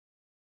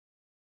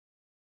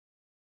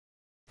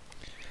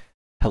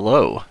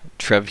Hello,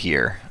 Trev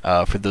here.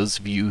 For those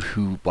of you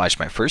who watched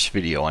my first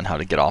video on how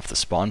to get off the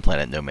spawn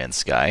planet No Man's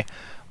Sky,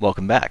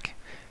 welcome back.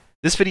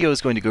 This video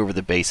is going to go over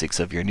the basics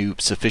of your new,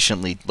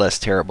 sufficiently less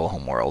terrible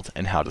homeworld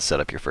and how to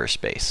set up your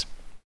first base.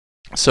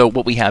 So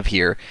what we have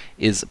here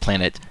is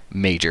planet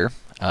Major,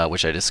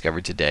 which I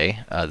discovered today.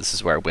 This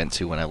is where I went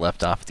to when I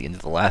left off at the end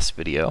of the last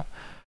video.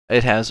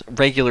 It has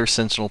regular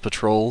sentinel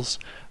patrols,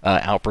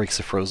 outbreaks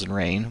of frozen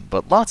rain,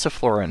 but lots of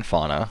flora and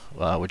fauna,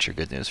 which are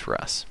good news for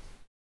us.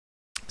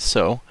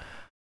 So,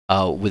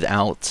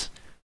 without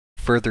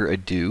further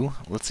ado,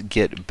 let's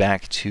get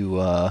back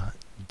to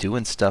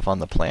doing stuff on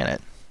the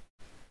planet.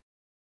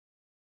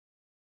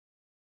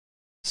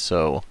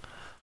 So,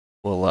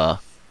 we'll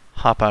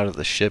hop out of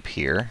the ship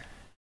here.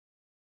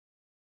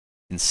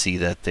 You can see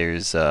that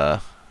there's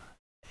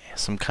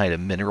some kind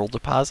of mineral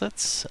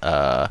deposits.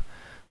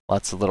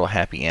 Lots of little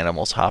happy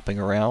animals hopping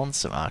around.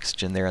 Some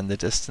oxygen there in the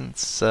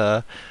distance.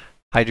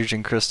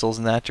 Hydrogen crystals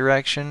in that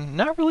direction.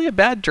 Not really a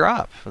bad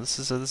drop. This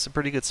is a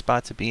pretty good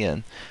spot to be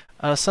in.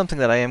 Something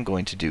that I am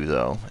going to do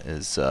though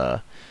is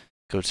go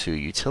to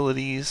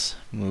Utilities,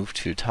 move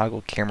to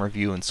Toggle Camera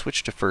View, and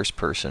switch to First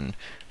Person,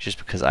 just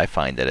because I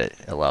find that it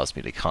allows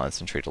me to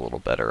concentrate a little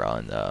better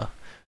on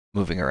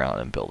moving around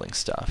and building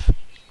stuff.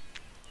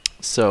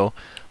 So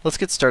let's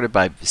get started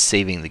by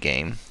saving the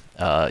game.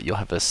 You'll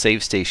have a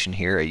save station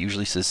here. It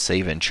usually says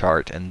Save and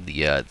Chart, and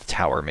the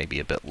tower may be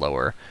a bit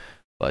lower.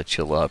 But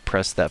you'll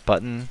press that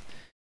button,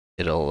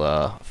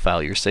 it'll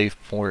file your save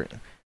port.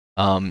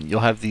 You'll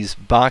have these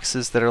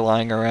boxes that are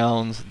lying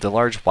around. The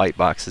large white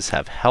boxes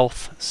have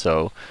health,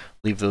 so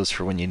leave those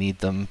for when you need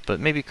them, but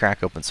maybe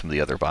crack open some of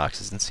the other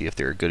boxes and see if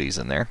there are goodies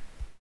in there.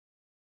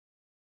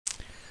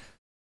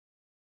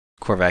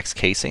 Korvax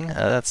casing,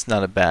 that's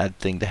not a bad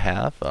thing to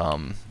have.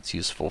 It's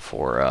useful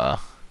for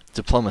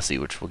diplomacy,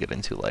 which we'll get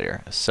into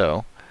later.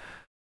 So,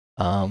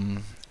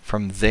 from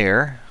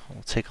there,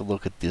 we'll take a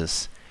look at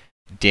this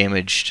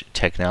damaged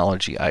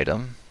technology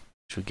item,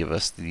 which will give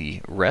us the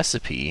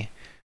recipe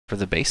for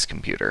the base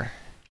computer.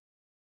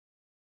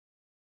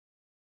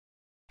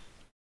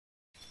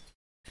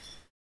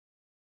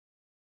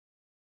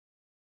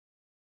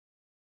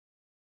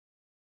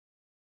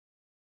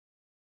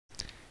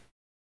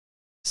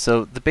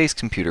 So the base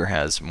computer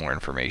has more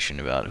information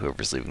about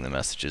whoever's leaving the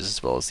messages,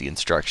 as well as the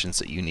instructions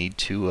that you need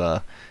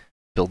to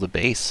build a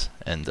base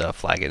and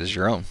flag it as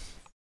your own.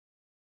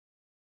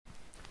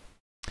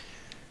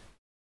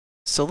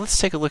 So let's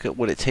take a look at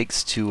what it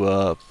takes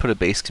to put a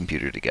base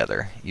computer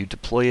together. You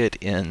deploy it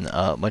in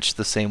much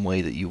the same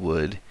way that you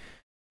would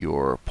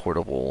your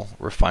portable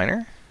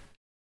refiner.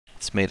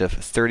 It's made of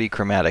 30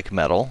 chromatic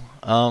metal.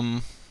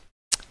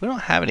 We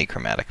don't have any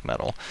chromatic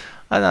metal.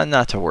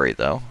 Not to worry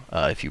though.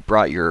 If you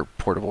brought your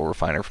portable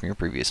refiner from your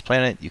previous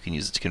planet, you can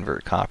use it to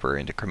convert copper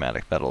into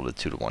chromatic metal at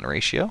a 2-to-1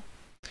 ratio.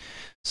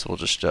 So we'll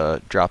just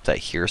drop that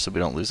here so we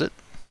don't lose it.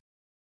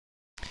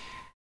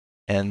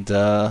 And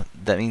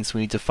that means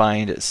we need to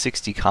find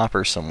 60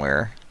 copper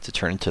somewhere to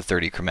turn into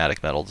 30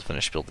 chromatic metal to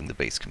finish building the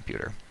base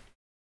computer.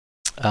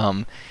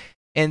 And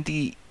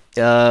the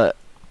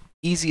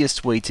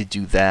easiest way to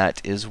do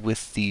that is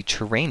with the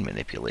terrain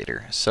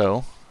manipulator.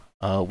 So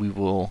we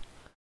will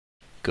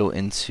go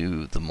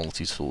into the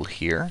multi-tool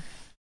here,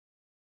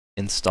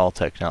 install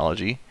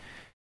technology,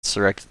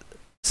 select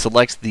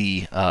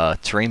the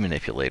terrain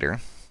manipulator.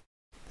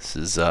 This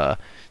is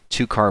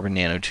 2 carbon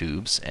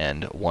nanotubes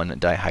and 1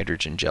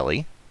 dihydrogen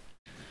jelly.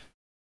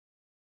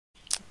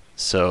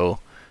 So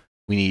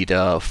we need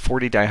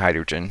 40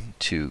 dihydrogen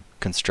to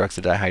construct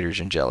the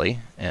dihydrogen jelly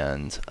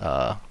and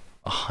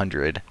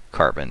 100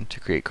 carbon to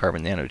create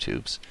carbon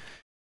nanotubes.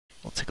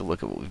 We'll take a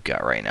look at what we've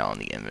got right now in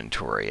the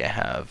inventory. I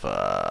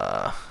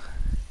have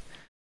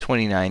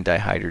 29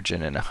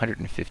 dihydrogen and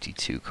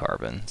 152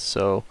 carbon.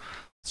 So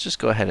let's just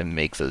go ahead and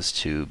make those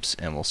tubes,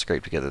 and we'll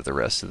scrape together the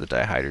rest of the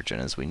dihydrogen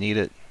as we need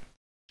it.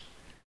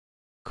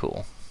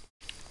 Cool.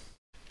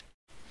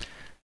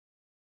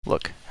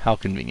 Look, how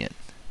convenient.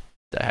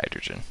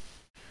 Dihydrogen.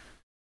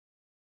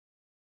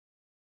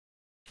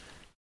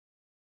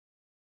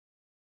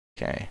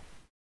 Okay.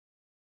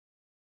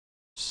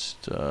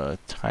 Just a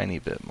tiny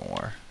bit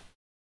more.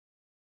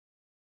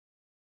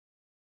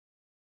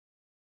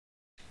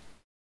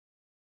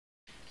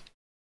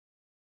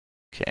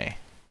 Okay.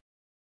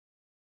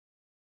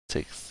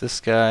 Take this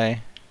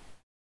guy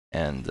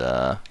and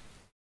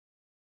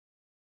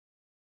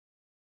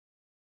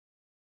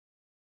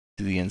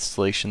do the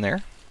installation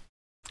there,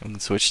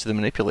 and switch to the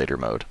manipulator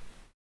mode.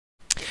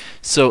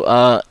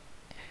 So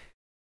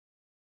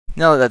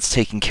now that that's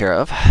taken care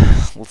of,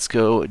 let's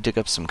go dig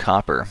up some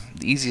copper.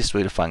 The easiest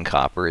way to find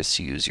copper is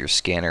to use your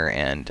scanner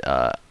and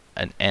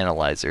an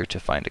analyzer to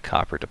find a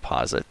copper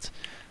deposit.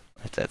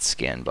 Hit that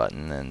scan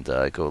button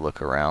and go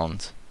look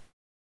around.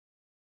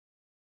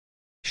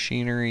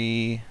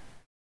 Machinery,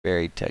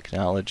 buried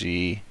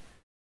technology,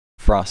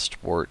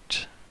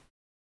 frostwort,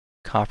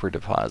 copper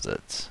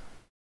deposits.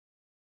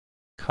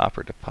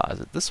 Copper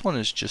deposit. This one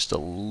is just a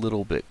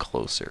little bit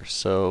closer.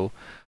 So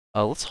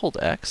let's hold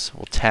X.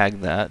 We'll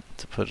tag that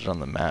to put it on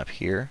the map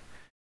here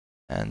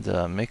and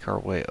make our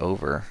way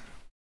over.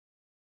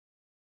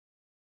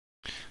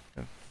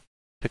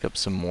 pick up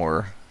some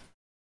more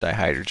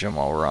dihydrogen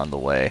while we're on the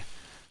way.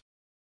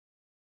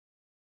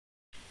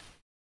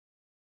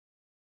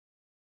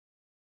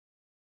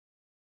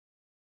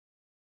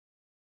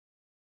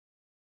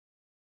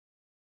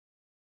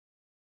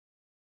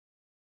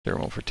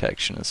 Thermal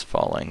protection is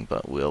falling,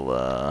 but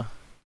we'll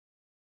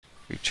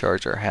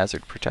recharge our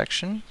hazard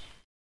protection.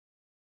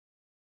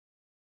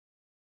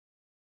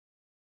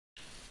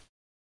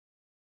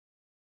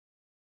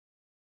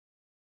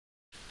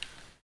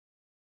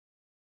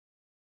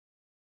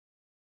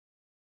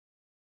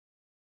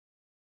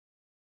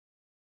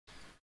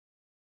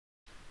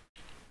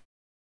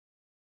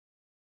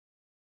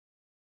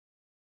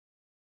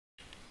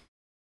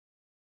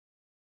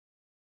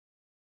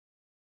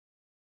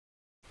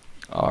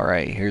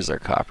 Alright, here's our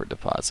copper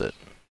deposit.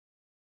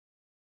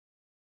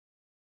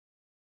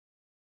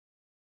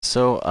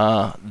 So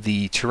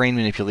the terrain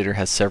manipulator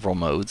has several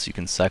modes. You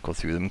can cycle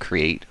through them: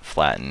 create,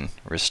 flatten,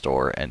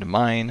 restore, and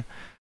mine.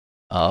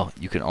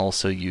 You can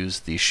also use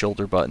the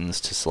shoulder buttons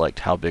to select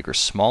how big or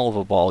small of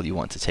a ball you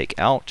want to take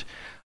out.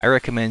 I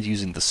recommend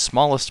using the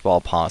smallest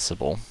ball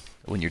possible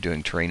when you're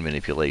doing terrain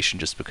manipulation,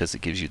 just because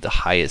it gives you the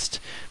highest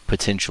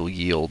potential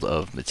yield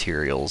of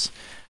materials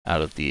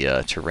out of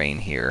the terrain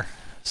here.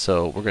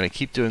 So we're going to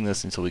keep doing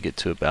this until we get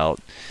to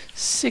about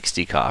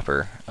 60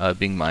 copper,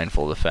 being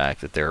mindful of the fact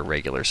that there are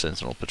regular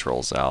Sentinel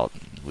patrols out.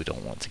 We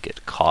don't want to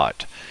get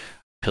caught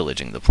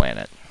pillaging the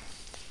planet.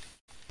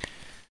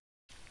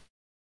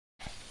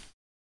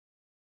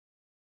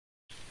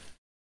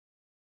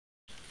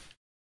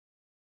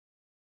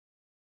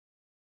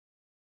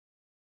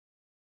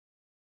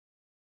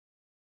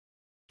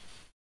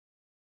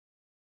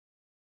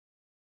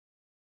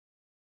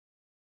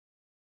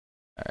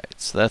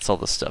 Alright, so that's all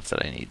the stuff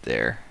that I need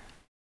there.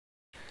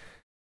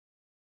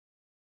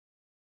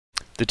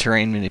 The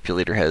terrain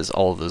manipulator has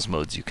all of those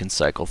modes you can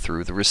cycle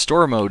through. The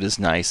restore mode is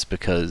nice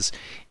because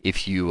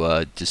if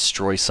you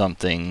destroy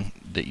something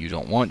that you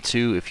don't want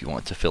to, if you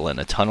want to fill in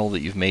a tunnel that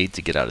you've made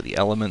to get out of the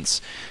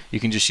elements, you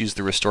can just use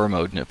the restore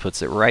mode and it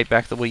puts it right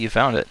back the way you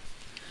found it.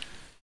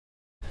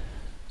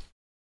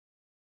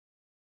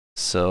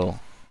 So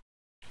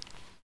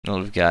now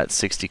we've got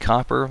 60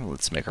 copper.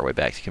 Let's make our way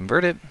back to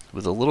convert it.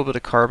 With a little bit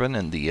of carbon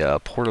and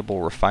the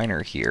portable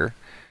refiner here,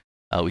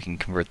 we can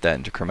convert that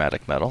into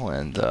chromatic metal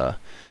and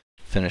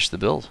finish the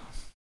build.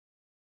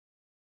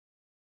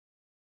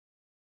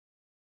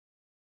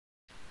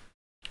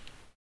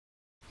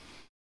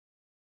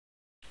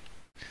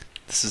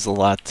 This is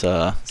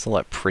it's a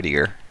lot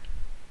prettier,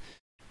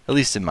 at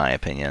least in my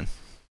opinion.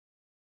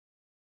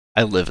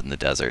 I live in the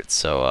desert,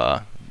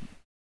 so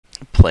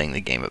playing the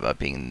game about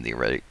being in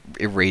the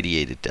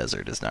irradiated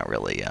desert is not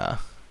really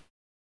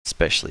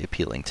especially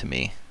appealing to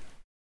me.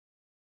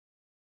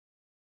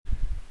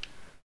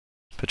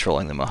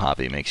 Patrolling the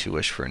Mojave makes you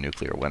wish for a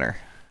nuclear winter.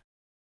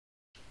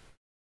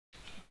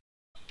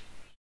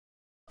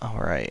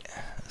 Alright,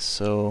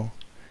 so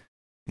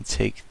we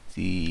take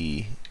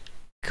the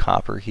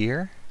copper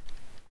here,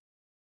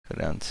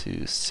 go down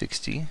to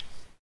 60,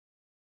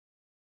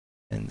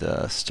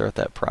 and start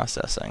that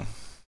processing.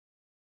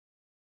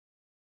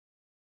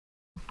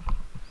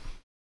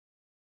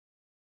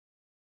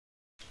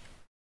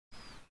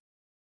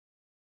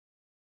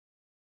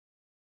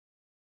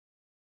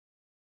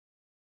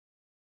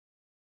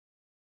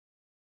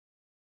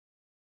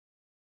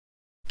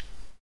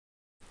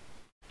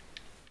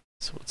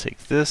 So we'll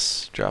take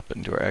this, drop it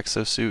into our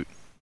exosuit,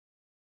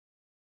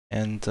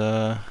 and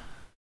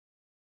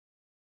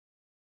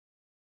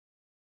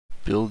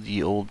build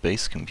the old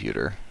base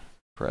computer.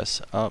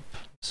 Press up,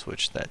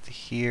 switch that to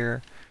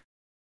here,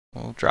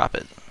 we'll drop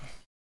it.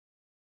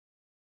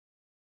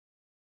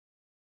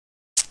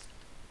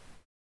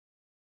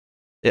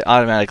 It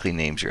automatically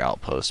names your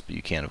outpost, but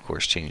you can of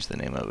course change the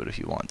name of it if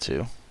you want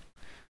to.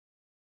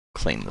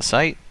 Claim the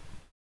site.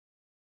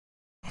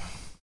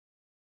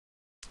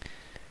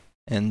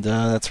 And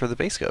that's where the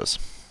base goes.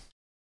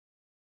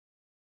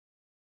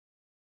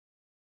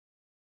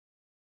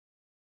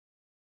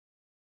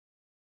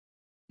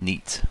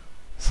 Neat.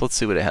 So let's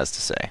see what it has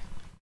to say.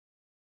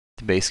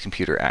 The base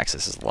computer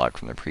accesses the log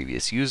from the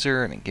previous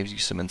user, and it gives you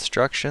some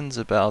instructions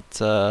about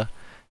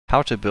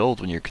how to build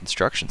when your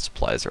construction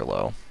supplies are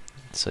low.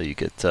 So you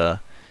get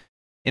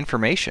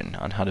information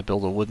on how to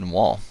build a wooden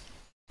wall.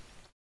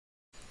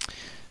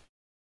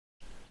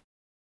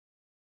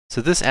 So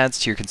this adds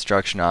to your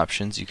construction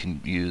options. You can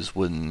use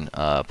wooden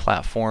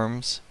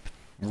platforms,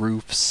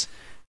 roofs,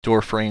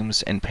 door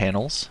frames, and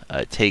panels.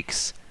 It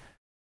takes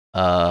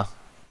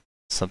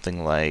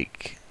something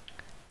like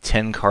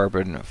 10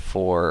 carbon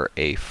for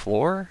a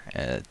floor,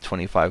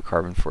 25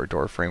 carbon for a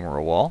door frame or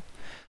a wall.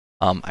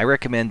 I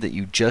recommend that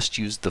you just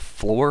use the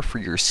floor for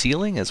your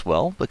ceiling as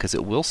well, because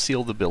it will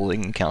seal the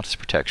building and count as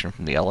protection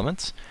from the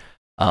elements.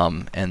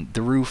 And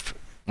the roof,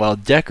 while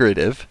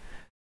decorative,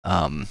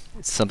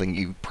 it's something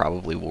you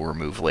probably will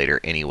remove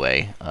later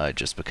anyway,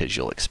 just because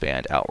you'll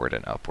expand outward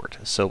and upward.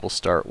 So we'll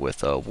start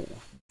with a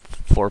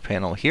floor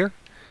panel here.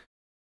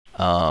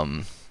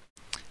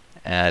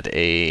 Add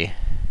a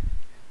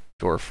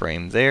door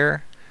frame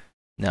there.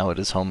 Now it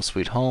is home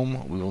sweet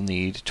home. We will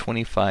need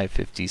 25,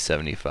 50,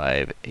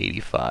 75,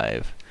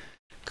 85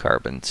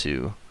 carbon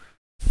to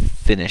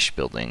finish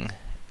building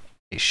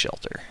a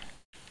shelter.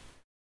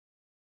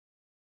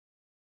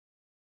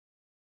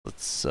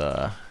 Let's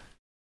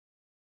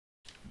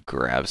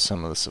grab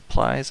some of the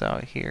supplies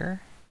out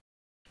here.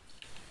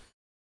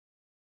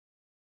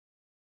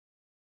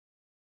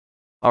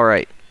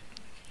 Alright,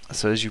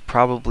 so as you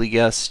probably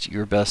guessed,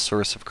 your best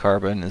source of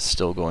carbon is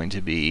still going to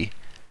be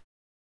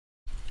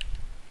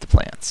the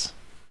plants.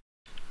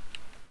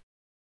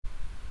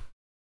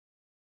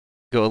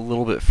 Go a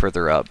little bit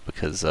further up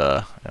because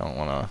I don't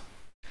want to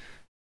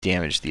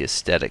damage the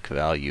aesthetic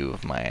value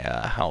of my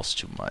house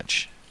too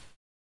much.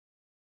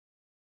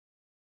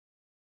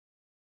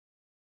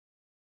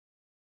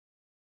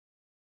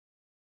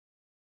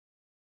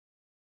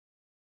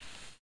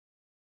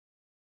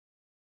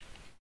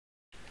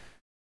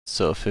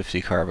 So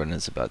 50 carbon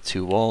is about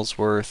 2 walls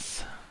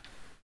worth.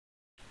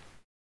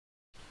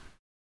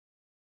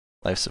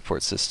 Life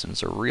support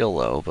systems are real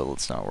low, but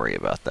let's not worry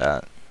about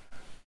that.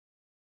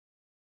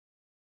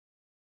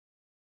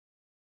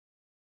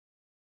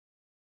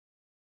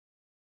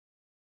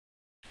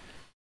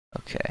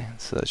 Okay,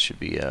 so that should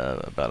be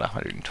about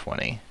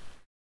 120.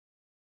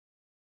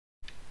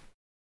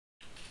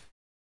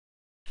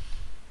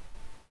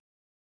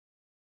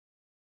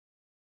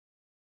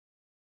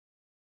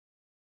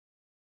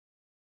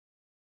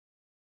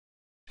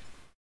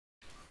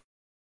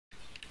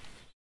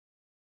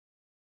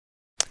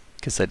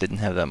 Guess I didn't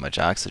have that much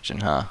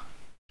oxygen, huh?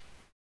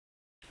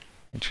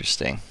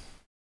 Interesting.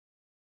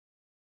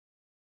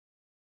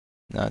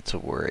 Not to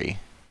worry.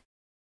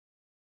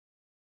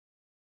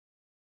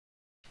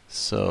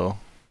 So,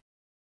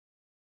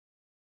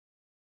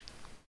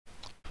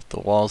 put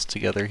the walls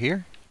together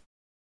here.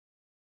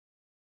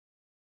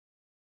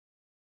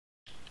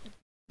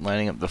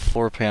 Lining up the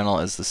floor panel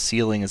as the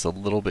ceiling is a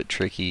little bit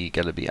tricky. You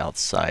gotta be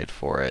outside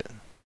for it.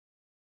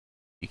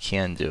 You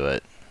can do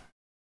it.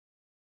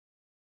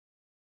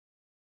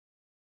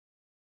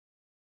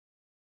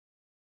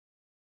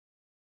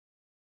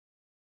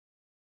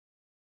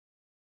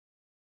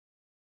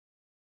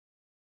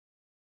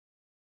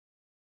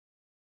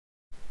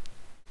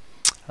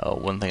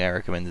 One thing I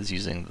recommend is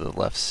using the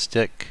left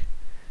stick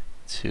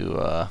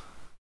to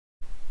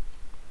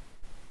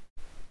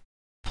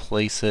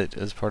place it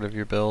as part of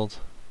your build.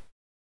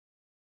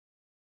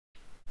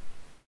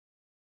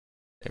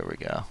 There we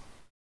go.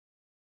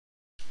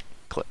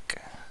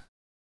 Click.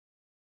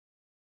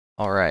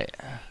 Alright.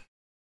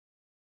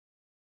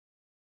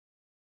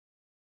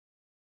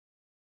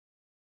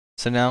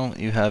 So now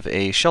you have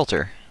a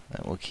shelter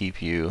that will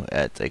keep you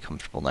at a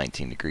comfortable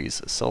 19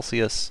 degrees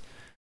Celsius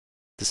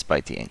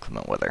despite the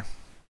inclement weather.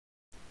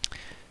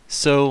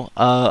 So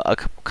a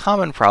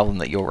common problem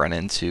that you'll run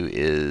into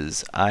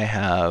is I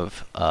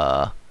have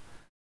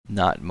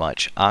not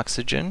much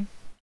oxygen,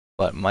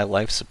 but my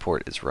life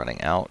support is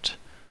running out.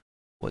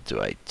 What do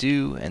I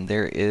do? And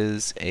there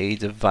is a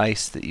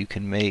device that you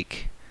can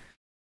make.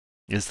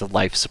 It is the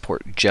life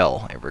support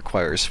gel. It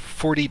requires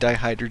 40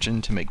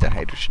 dihydrogen to make that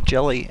hydrogen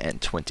jelly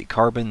and 20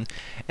 carbon,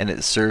 and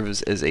it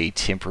serves as a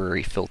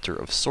temporary filter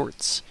of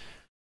sorts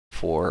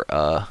for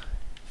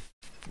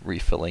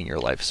refilling your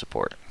life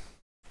support.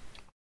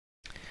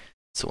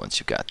 So once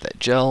you've got that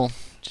gel,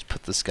 just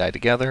put this guy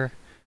together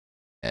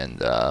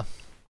and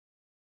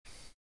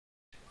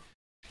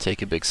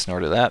take a big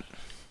snort of that.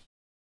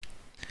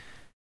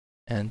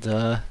 And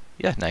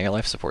yeah, now your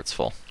life support's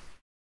full.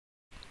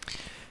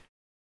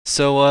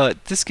 So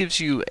this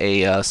gives you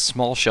a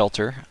small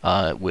shelter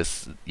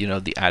with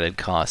the added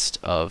cost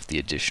of the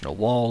additional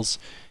walls.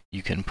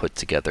 You can put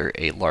together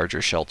a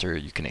larger shelter.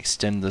 You can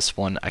extend this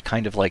one. I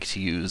kind of like to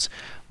use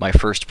my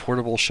first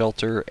portable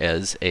shelter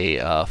as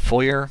a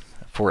foyer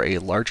for a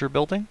larger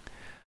building.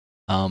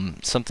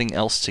 Something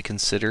else to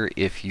consider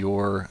if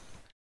you're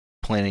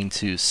planning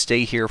to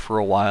stay here for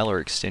a while or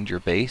extend your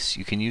base,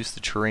 you can use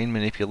the terrain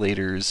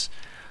manipulator's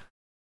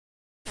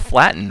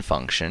flatten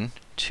function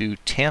to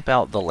tamp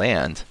out the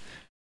land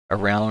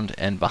around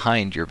and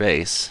behind your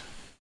base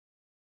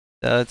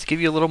to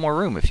give you a little more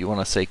room if you want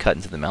to, say, cut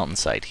into the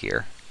mountainside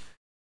here.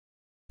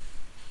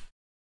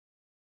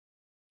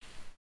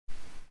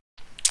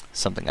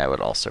 Something I would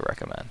also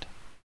recommend.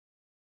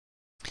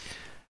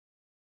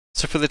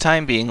 So for the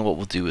time being, what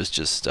we'll do is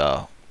just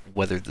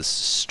weather this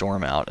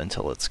storm out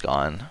until it's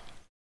gone.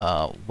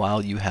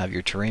 While you have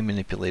your terrain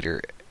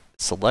manipulator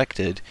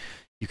selected,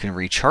 you can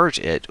recharge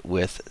it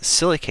with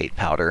silicate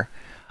powder,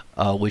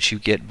 which you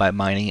get by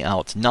mining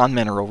out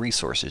non-mineral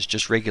resources.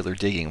 Just regular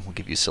digging will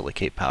give you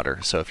silicate powder.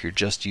 So if you're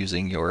just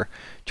using your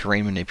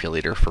terrain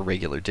manipulator for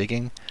regular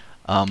digging,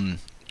 the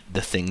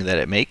thing that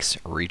it makes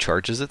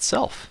recharges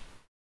itself.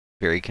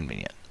 Very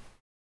convenient.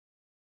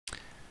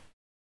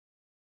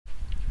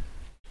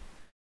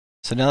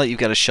 So now that you've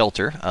got a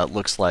shelter, it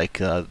looks like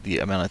the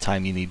amount of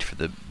time you need for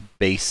the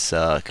base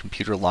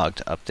computer log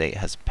to update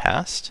has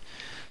passed.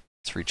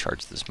 Let's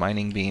recharge this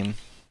mining beam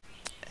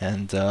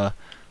and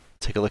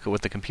take a look at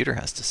what the computer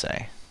has to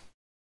say.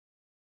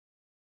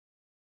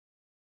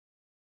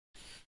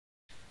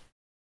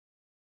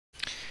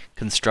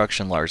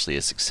 Construction largely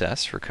a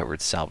success.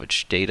 Recovered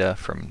salvage data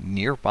from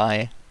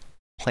nearby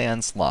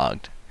plans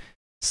logged.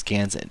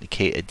 Scans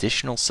indicate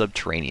additional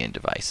subterranean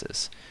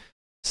devices.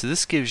 So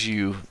this gives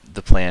you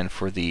the plan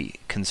for the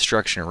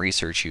construction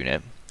research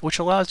unit, which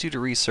allows you to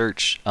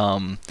research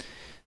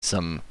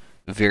some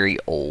very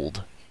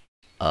old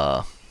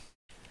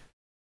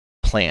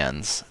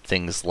plans,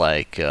 things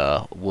like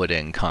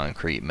wooden,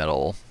 concrete,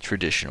 metal,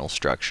 traditional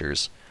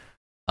structures.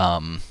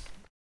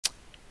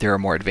 There are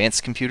more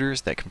advanced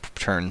computers that can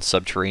turn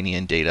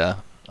subterranean data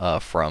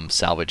from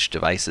salvaged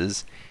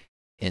devices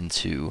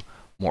into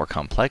more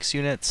complex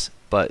units,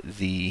 but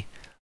the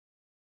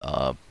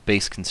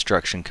base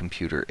construction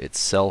computer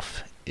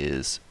itself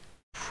is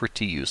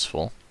pretty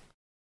useful.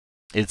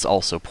 It's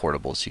also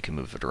portable, so you can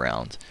move it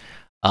around.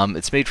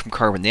 It's made from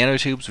carbon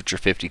nanotubes, which are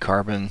 50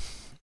 carbon,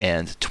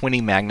 and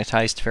 20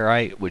 magnetized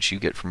ferrite, which you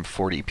get from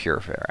 40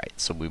 pure ferrite.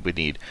 So we would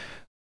need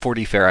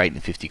 40 ferrite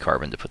and 50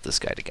 carbon to put this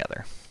guy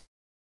together.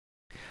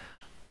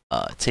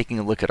 Taking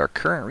a look at our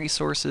current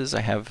resources, I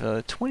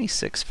have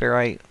 26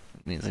 ferrite.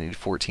 It means I need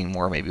 14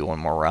 more, maybe one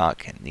more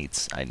rock. I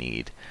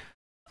need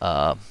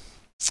the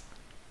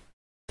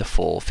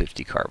full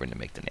 50 carbon to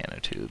make the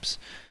nanotubes.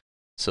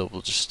 So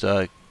we'll just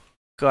go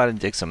out and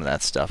dig some of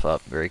that stuff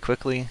up very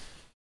quickly.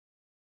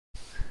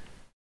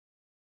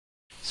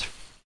 A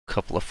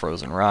couple of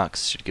frozen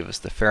rocks should give us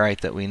the ferrite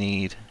that we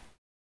need.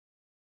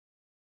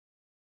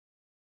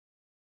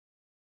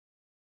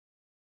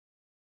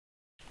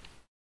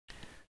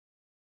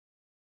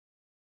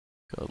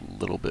 Go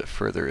a little bit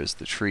further as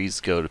the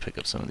trees go to pick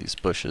up some of these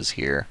bushes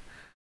here.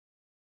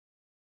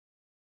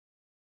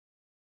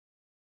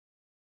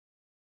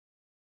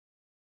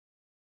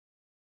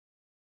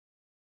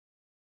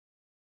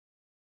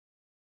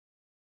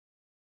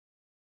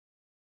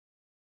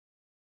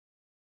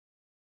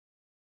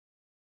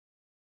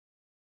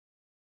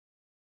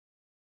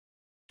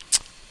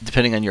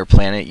 Depending on your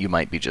planet, you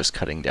might be just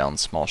cutting down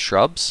small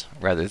shrubs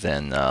rather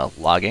than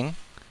logging.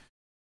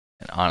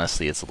 And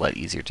honestly, it's a lot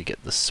easier to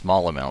get the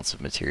small amounts of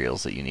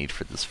materials that you need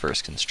for this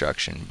first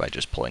construction by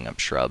just pulling up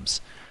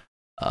shrubs.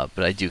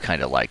 But I do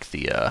kind of like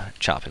the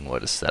chopping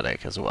wood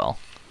aesthetic as well.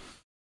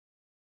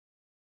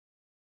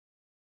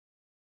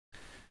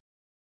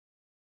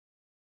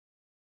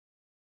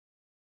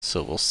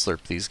 So we'll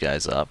slurp these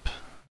guys up,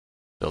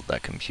 build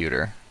that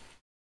computer.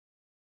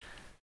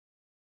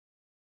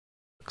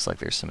 Looks like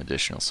there's some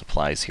additional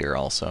supplies here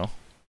also.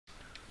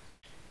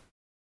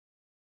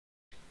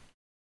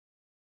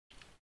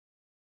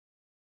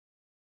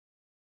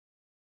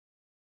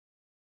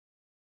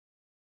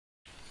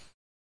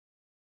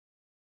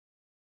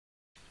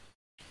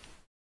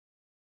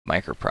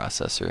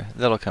 Microprocessor.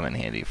 That'll come in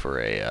handy for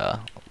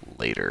a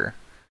later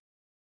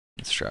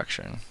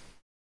construction.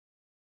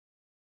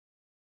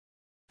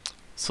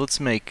 So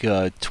let's make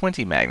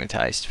 20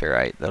 magnetized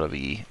ferrite. That'll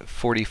be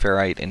 40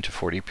 ferrite into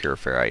 40 pure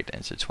ferrite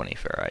into 20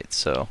 ferrite.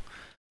 So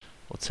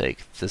we'll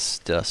take this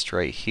dust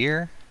right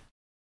here,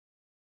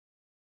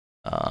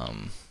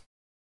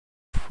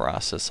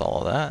 process all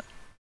of that.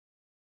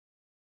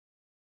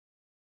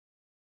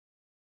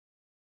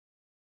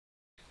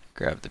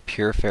 Grab the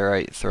pure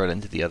ferrite, throw it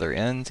into the other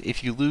end.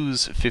 If you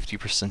lose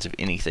 50% of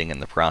anything in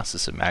the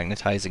process of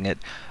magnetizing it,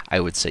 I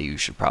would say you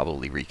should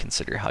probably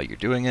reconsider how you're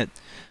doing it.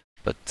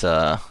 But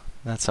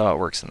that's how it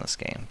works in this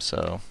game.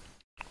 So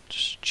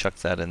just chuck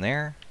that in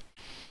there.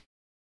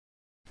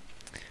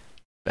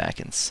 Back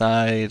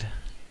inside.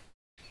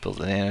 Build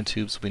the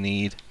nanotubes we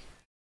need.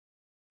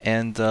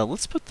 And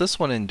let's put this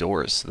one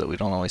indoors so that we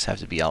don't always have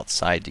to be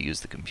outside to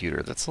use the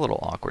computer. That's a little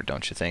awkward,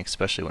 don't you think?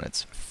 Especially when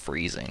it's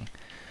freezing.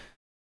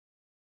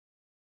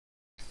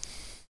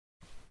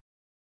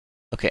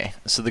 Okay,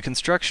 so the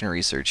construction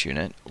research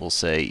unit will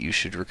say you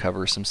should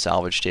recover some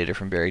salvage data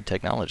from buried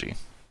technology.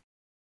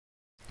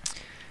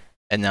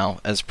 And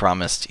now, as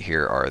promised,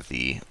 here are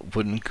the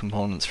wooden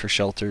components for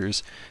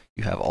shelters.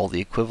 You have all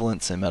the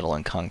equivalents in metal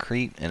and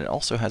concrete, and it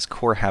also has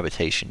core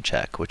habitation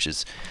check, which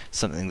is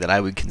something that I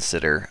would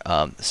consider.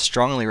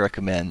 Strongly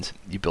recommend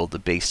you build the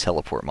base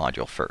teleport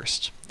module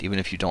first. Even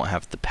if you don't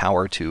have the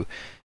power to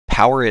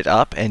power it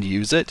up and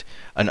use it,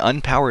 an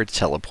unpowered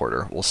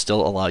teleporter will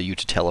still allow you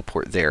to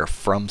teleport there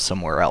from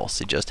somewhere else.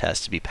 It just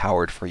has to be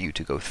powered for you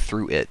to go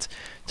through it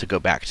to go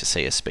back to,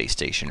 say, a space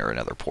station or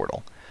another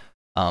portal.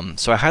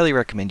 So I highly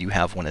recommend you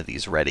have one of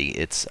these ready.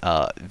 It's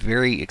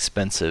very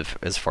expensive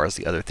as far as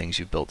the other things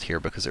you've built here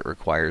because it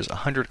requires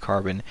 100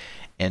 carbon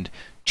and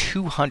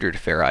 200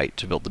 ferrite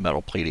to build the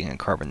metal plating and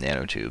carbon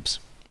nanotubes.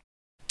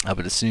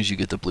 But as soon as you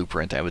get the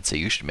blueprint, I would say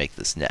you should make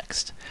this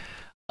next.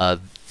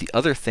 The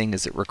other thing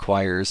is it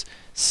requires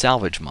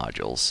salvage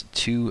modules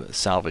to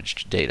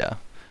salvage data.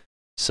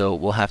 So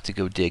we'll have to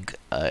go dig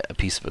a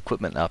piece of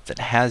equipment up that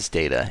has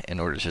data in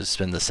order to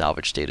spin the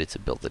salvage data to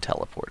build the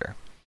teleporter.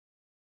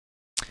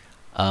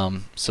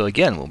 So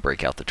again, we'll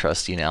break out the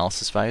trusty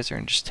analysis visor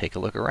and just take a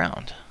look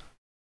around.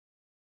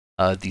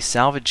 The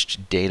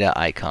salvaged data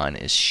icon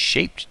is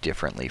shaped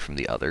differently from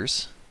the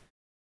others.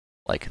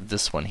 Like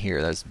this one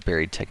here, that's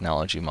buried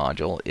technology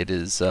module. It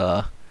is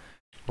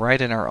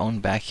right in our own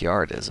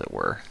backyard, as it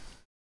were.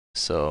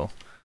 So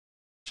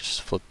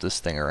just flip this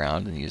thing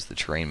around and use the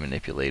terrain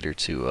manipulator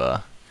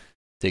to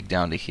dig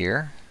down to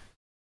here.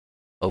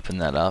 Open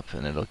that up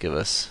and it'll give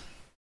us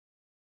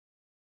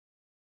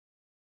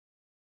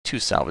 2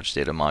 salvage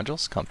data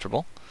modules,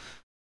 comfortable.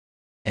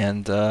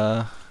 And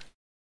to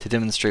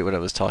demonstrate what I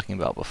was talking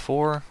about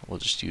before, we'll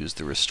just use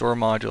the restore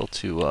module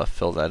to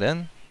fill that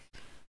in.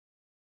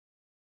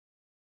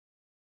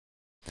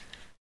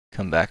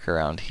 Come back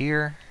around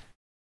here.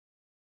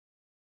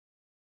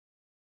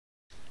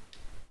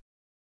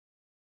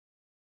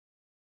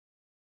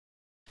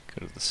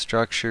 Go to the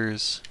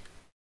structures.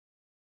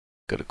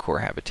 Go to core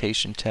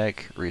habitation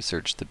tech,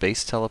 research the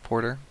base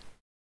teleporter.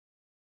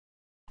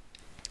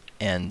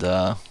 And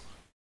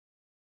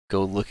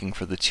go looking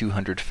for the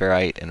 200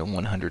 ferrite and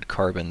 100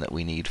 carbon that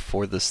we need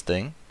for this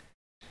thing.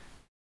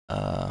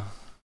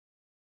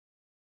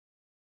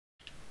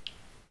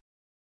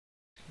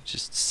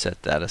 Just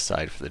set that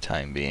aside for the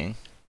time being.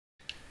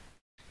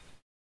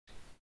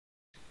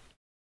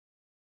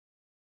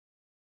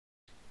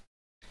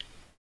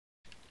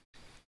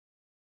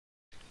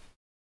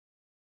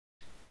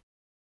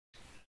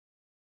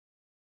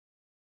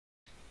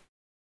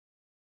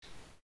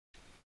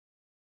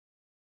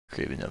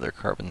 Create another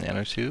carbon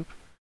nanotube.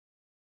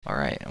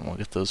 Alright, and we'll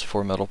get those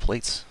 4 metal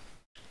plates.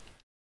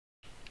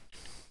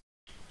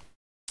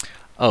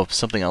 Oh,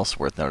 something else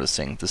worth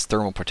noticing. This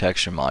thermal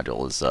protection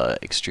module is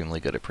extremely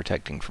good at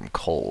protecting from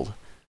cold.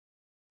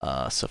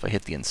 So if I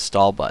hit the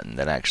install button,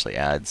 that actually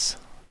adds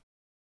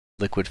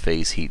liquid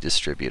phase heat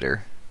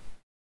distributor.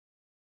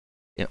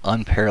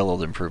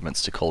 Unparalleled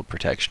improvements to cold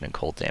protection and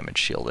cold damage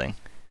shielding.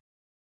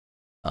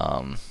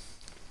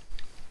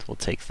 We'll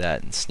take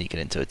that and sneak it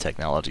into a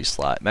technology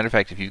slot. Matter of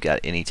fact, if you've got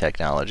any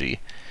technology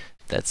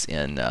that's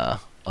in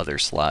other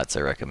slots,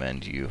 I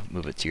recommend you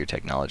move it to your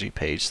technology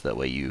page so that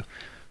way you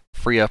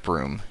free up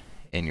room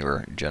in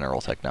your general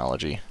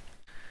technology.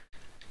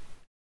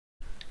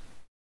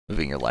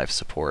 Moving your life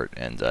support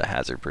and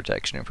hazard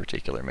protection in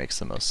particular makes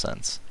the most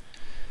sense.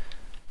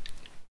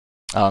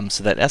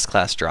 So that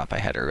S-class drop I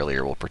had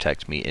earlier will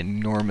protect me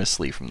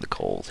enormously from the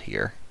cold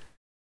here.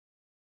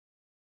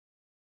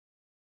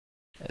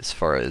 As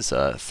far as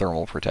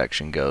thermal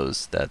protection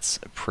goes, that's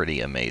pretty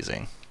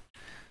amazing.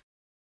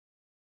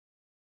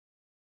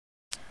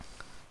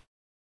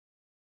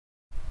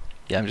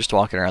 Yeah, I'm just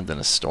walking around in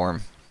a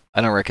storm. I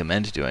don't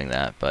recommend doing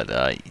that, but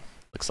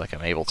looks like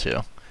I'm able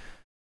to.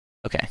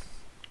 Okay.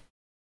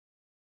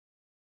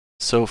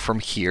 So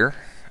from here,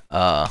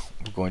 we're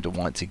going to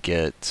want to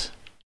get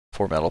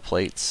 4 metal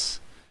plates.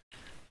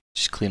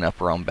 Just clean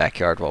up our own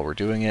backyard while we're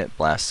doing it.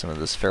 Blast some of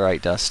this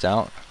ferrite dust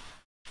out.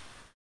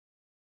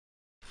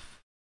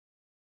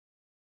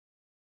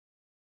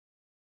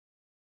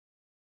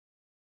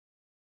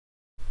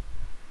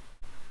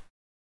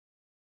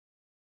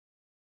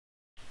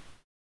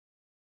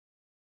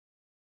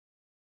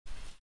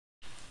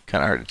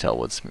 Kind of hard to tell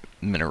what's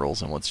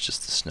minerals and what's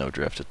just the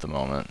snowdrift at the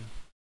moment,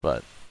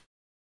 but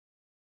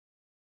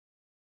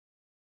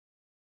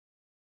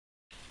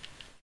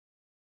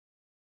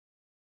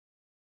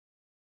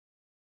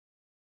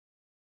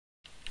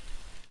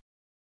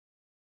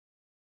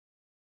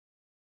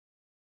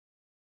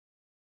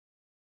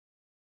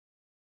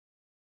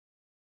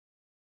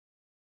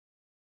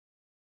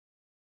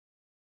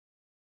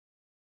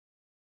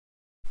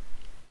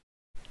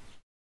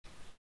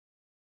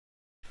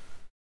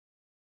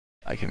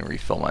I can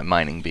refill my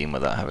mining beam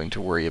without having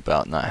to worry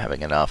about not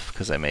having enough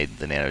because I made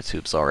the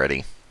nanotubes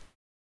already.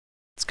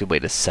 It's a good way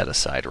to set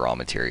aside raw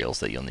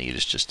materials that you'll need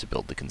is just to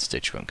build the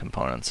constituent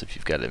components if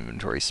you've got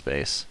inventory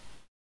space.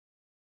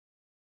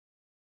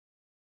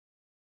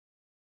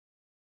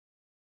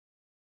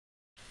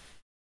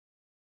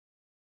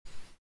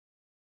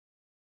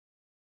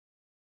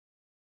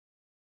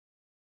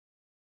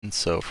 And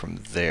so from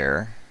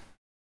there,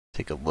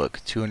 take a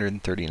look,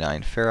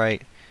 239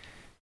 ferrite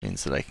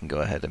means that I can go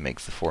ahead and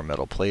make the 4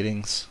 metal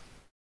platings.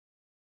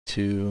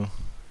 2,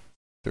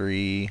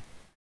 3,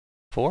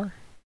 4.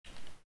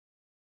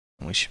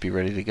 And we should be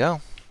ready to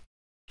go.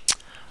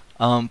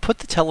 Put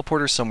the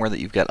teleporter somewhere that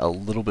you've got a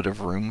little bit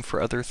of room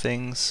for other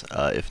things,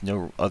 if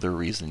no other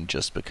reason,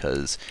 just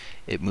because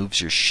it moves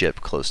your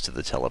ship close to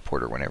the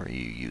teleporter whenever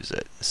you use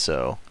it.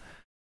 So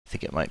I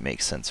think it might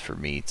make sense for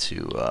me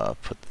to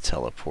put the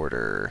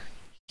teleporter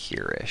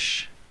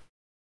here-ish.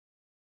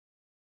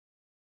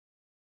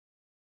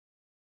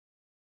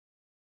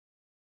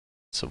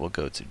 So we'll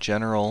go to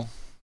General,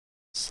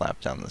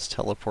 slap down this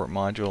teleport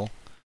module.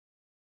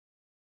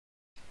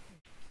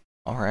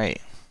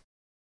 Alright,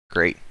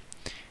 great.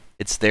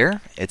 It's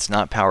there, it's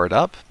not powered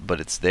up, but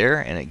it's there,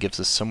 and it gives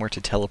us somewhere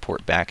to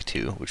teleport back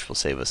to, which will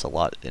save us a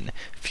lot in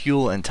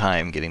fuel and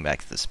time getting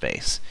back to the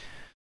space.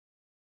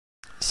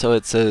 So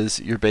it says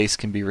your base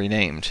can be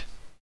renamed.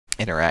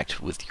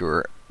 Interact with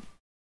your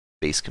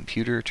base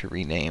computer to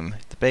rename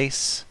the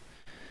base.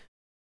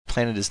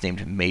 Planet is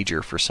named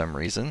Major for some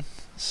reason,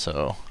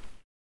 so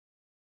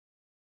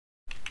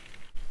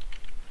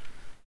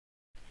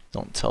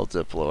don't tell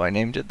Diplo I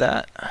named it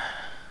that.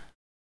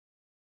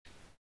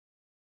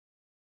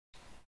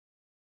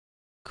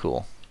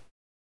 Cool.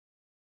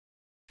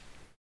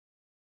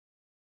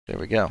 There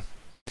we go.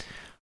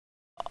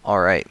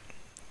 Alright,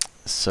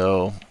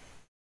 so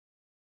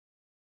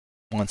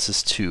wants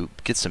us to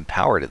get some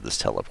power to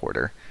this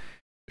teleporter,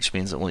 which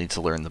means that we'll need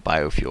to learn the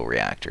biofuel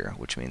reactor,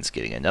 which means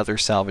getting another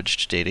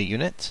salvaged data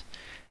unit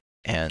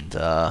and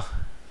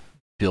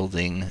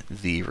building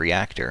the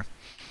reactor.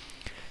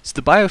 So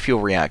the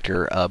biofuel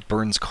reactor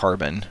burns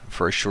carbon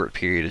for a short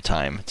period of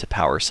time to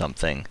power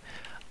something.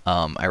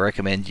 I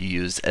recommend you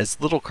use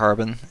as little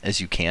carbon as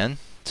you can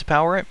to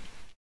power it,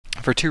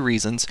 for two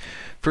reasons.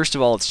 First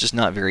of all, it's just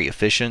not very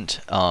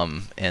efficient,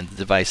 and the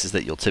devices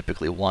that you'll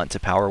typically want to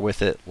power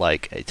with it,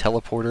 like a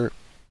teleporter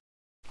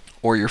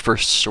or your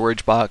first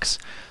storage box,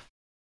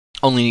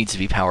 only need to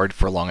be powered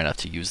for long enough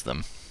to use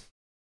them.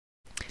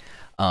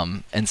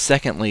 And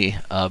secondly,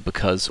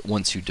 because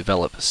once you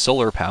develop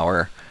solar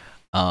power,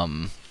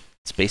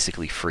 it's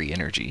basically free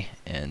energy,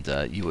 and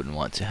you wouldn't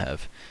want to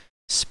have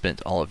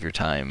spent all of your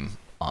time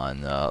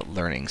on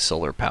learning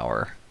solar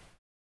power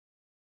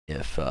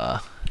if,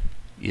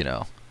 you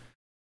know,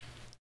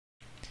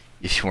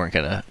 if you weren't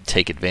going to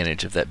take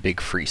advantage of that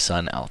big free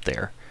sun out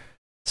there.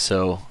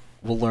 So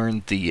we'll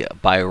learn the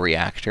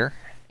bioreactor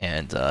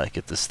and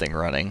get this thing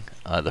running.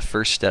 The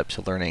first step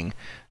to learning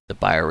the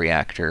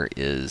bioreactor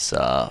is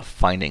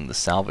finding the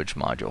salvage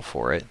module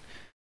for it,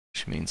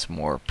 which means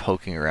more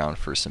poking around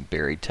for some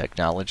buried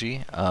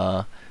technology.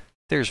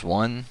 There's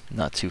one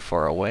not too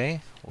far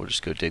away. We'll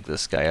just go dig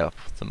this guy up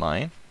with the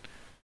mine.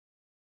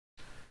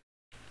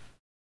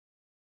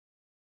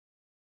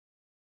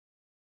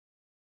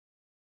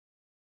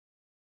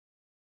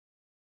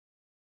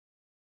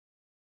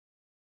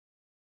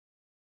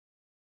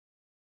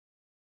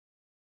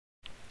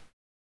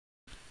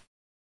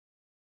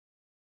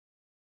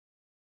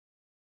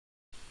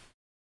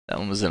 That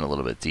one was in a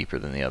little bit deeper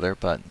than the other,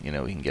 but you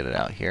know, we can get it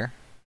out here.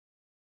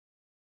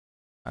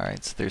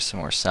 Alright, so there's some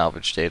more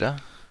salvage data.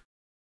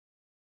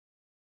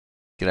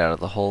 Get out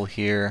of the hole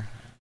here,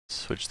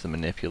 switch the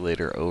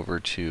manipulator over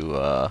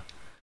to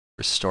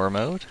restore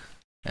mode,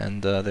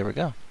 and there we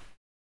go.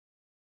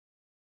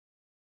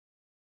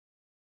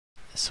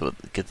 So we'll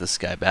get this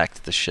guy back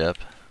to the ship,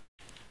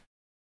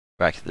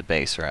 back to the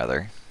base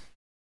rather.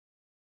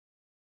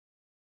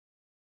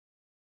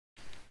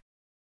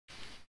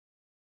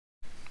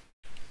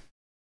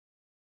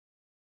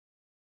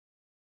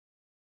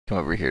 Come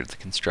over here to the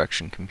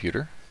construction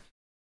computer.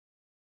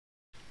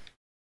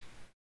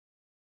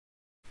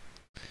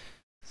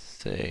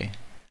 Say,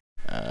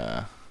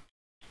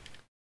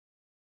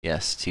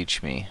 yes,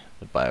 teach me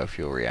the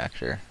biofuel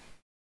reactor.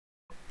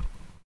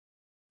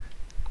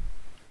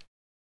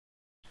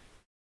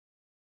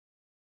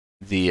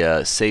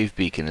 The save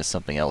beacon is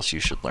something else you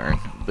should learn,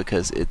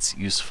 because it's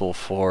useful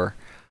for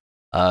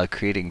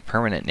creating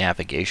permanent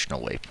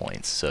navigational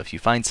waypoints. So if you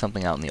find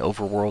something out in the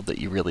overworld that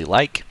you really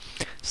like,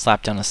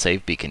 slap down a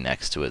save beacon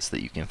next to it so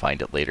that you can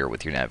find it later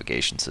with your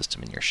navigation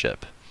system in your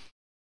ship.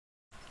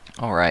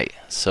 Alright,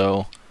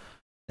 so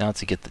now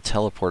to get the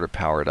teleporter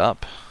powered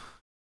up,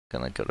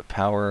 gonna go to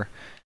power.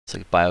 It's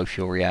like a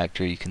biofuel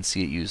reactor. You can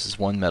see it uses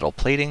 1 metal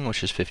plating,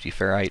 which is 50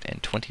 ferrite,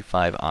 and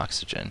 25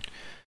 oxygen.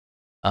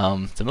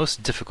 The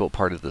most difficult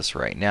part of this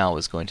right now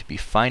is going to be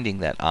finding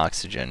that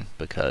oxygen,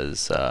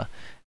 because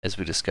as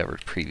we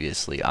discovered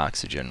previously,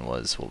 oxygen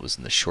was what was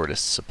in the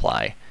shortest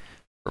supply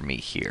for me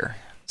here.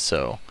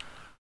 So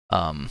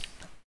we'll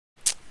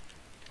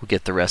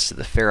get the rest of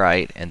the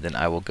ferrite, and then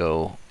I will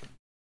go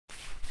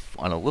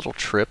on a little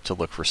trip to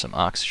look for some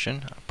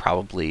oxygen. I'll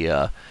probably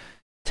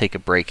take a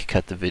break,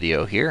 cut the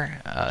video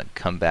here,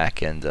 come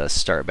back and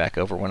start back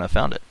over when I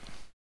found it.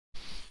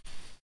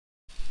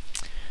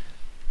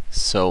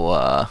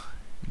 So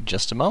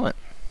just a moment.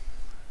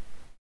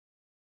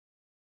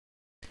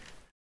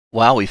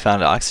 Wow, we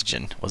found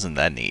oxygen. Wasn't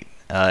that neat?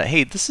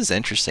 Hey, this is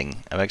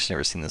interesting. I've actually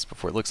never seen this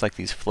before. It looks like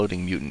these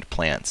floating mutant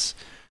plants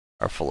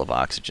are full of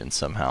oxygen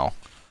somehow.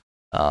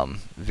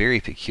 Very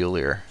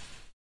peculiar.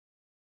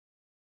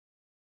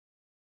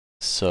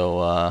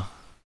 So,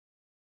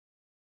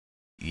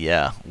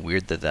 yeah,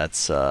 weird that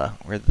that's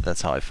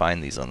how I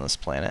find these on this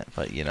planet.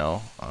 But you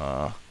know,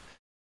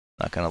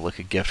 not gonna look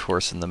a gift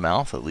horse in the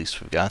mouth. At least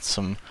we've got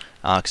some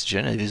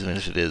oxygen, even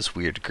if it is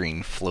weird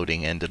green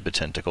floating end of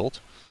betentacled.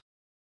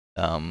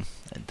 And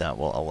that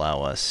will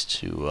allow us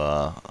to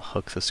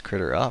hook this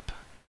critter up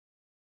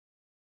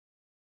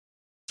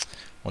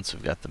once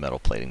we've got the metal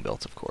plating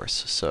built, of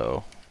course.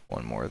 So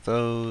one more of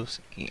those.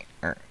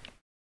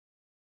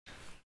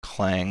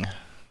 Clang.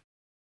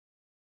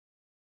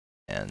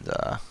 And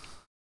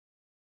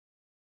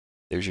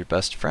there's your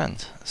best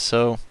friend.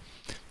 So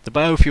the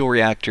biofuel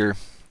reactor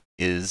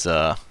is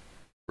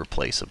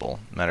replaceable.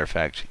 Matter of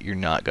fact, you're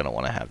not going to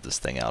want to have this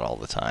thing out all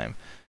the time.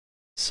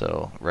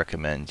 So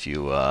recommend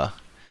you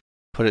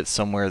put it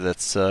somewhere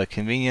that's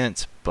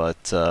convenient,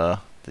 but that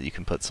you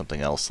can put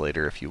something else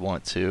later if you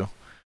want to.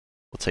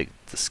 We'll take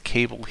this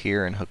cable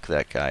here and hook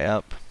that guy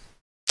up.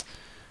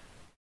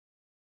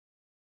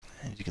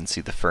 And you can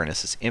see the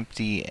furnace is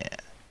empty.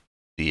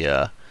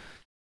 The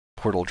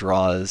portal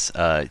draws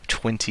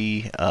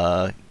 20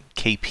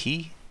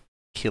 kp,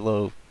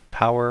 kilo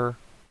power,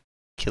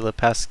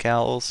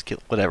 kilopascals,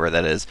 whatever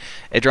that is.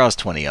 It draws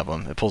 20 of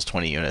them. It pulls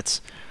 20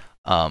 units.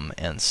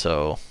 And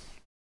so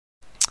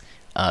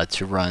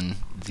to run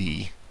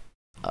the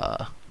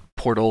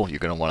portal, you're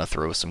going to want to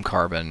throw some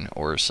carbon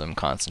or some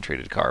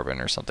concentrated carbon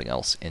or something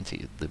else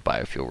into the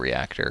biofuel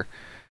reactor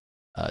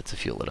to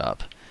fuel it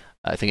up.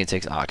 I think it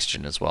takes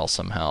oxygen as well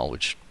somehow,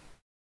 which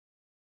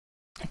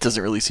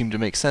doesn't really seem to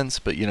make sense,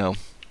 but you know.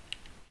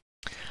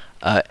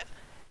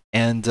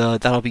 And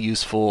that'll be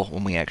useful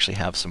when we actually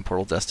have some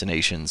portal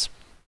destinations.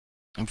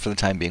 And for the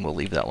time being, we'll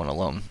leave that one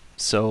alone.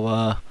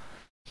 So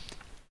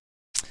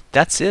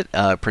that's it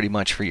pretty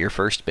much for your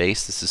first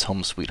base. This is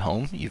home sweet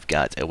home. You've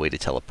got a way to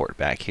teleport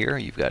back here.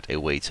 You've got a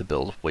way to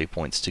build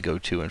waypoints to go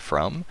to and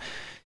from.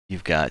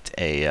 You've got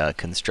a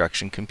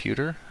construction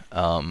computer.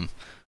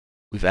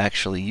 We've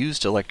actually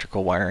used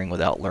electrical wiring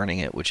without learning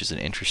it, which is an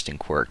interesting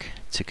quirk.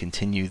 To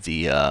continue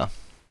the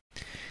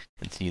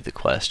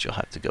quest, you'll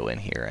have to go in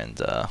here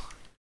and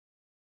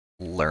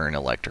learn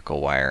electrical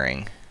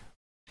wiring.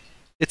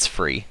 It's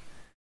free,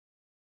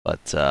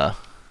 but you'll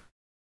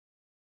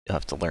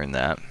have to learn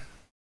that.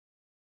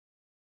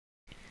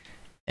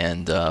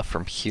 And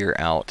from here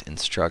out in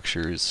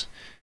structures,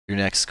 your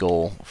next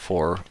goal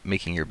for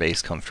making your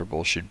base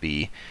comfortable should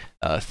be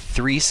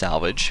 3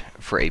 salvage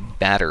for a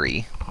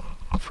battery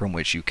from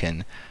which you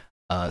can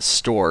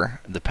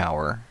store the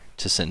power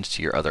to send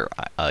to your other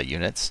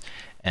units,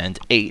 and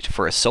 8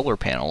 for a solar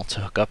panel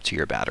to hook up to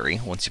your battery.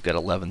 Once you've got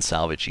 11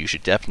 salvage, you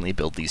should definitely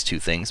build these 2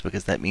 things,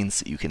 because that means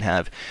that you can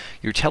have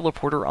your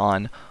teleporter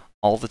on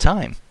all the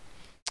time,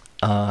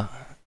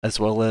 as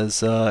well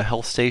as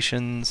health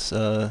stations,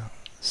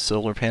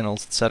 solar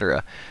panels,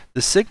 etc.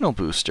 The signal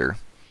booster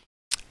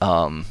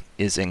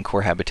is in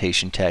core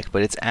habitation tech,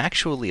 but it's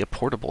actually a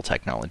portable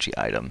technology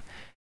item.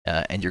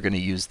 And you're going to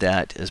use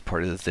that as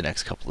part of the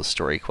next couple of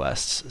story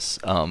quests.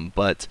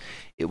 But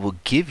it will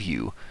give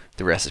you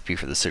the recipe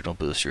for the signal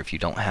booster if you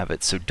don't have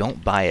it, so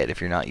don't buy it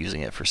if you're not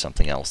using it for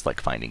something else like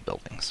finding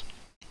buildings.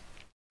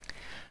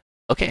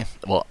 Okay,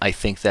 well, I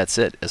think that's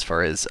it as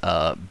far as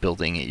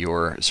building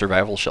your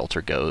survival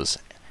shelter goes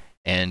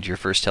and your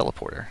first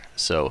teleporter.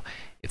 So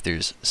if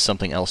there's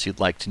something else you'd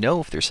like to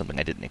know, if there's something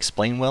I didn't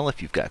explain well,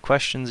 if you've got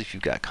questions, if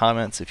you've got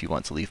comments, if you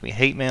want to leave me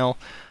hate mail,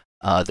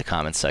 the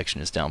comments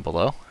section is down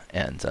below.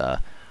 And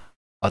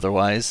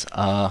otherwise,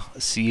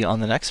 see you on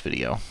the next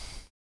video.